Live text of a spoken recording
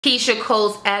Keyshia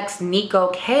Cole's ex,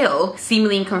 Niko Khalé,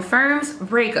 seemingly confirms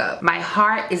breakup. My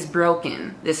heart is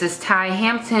broken. This is Ty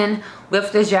Hampton with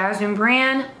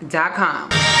thejasminebrand.com.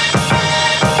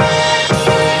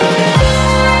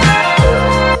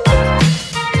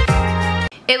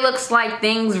 It looks like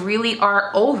things really are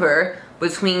over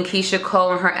between Keyshia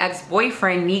Cole and her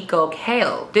ex-boyfriend Niko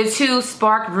Khalé. The two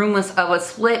sparked rumors of a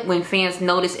split when fans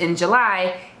noticed in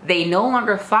July they no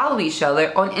longer follow each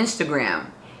other on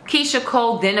Instagram. Keyshia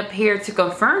Cole then appeared to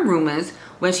confirm rumors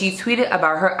when she tweeted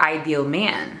about her ideal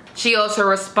man. She also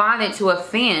responded to a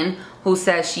fan who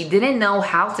said she didn't know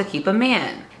how to keep a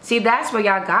man. See, that's where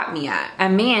y'all got me at. A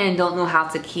man don't know how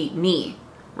to keep me,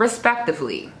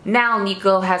 respectively. Now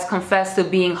Niko has confessed to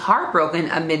being heartbroken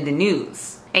amid the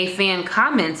news. A fan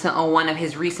commented on one of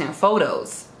his recent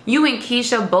photos. You and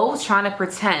Keisha both trying to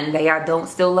pretend that y'all don't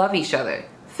still love each other.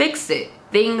 Fix it.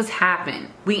 Things happen.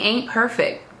 We ain't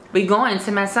perfect. We going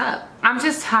to mess up. I'm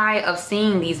just tired of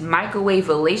seeing these microwave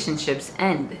relationships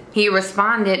end. He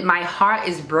responded, my heart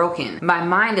is broken. My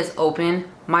mind is open.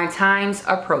 My time's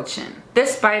approaching.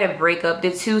 Despite a breakup,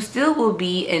 the two still will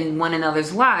be in one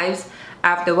another's lives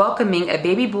after welcoming a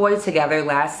baby boy together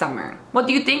last summer. What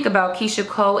do you think about Keyshia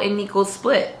Cole and Niko's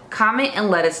split? Comment and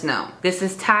let us know. This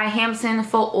is Ty Hampton.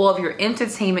 For all of your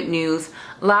entertainment news,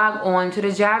 log on to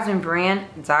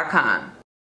thejasminebrand.com.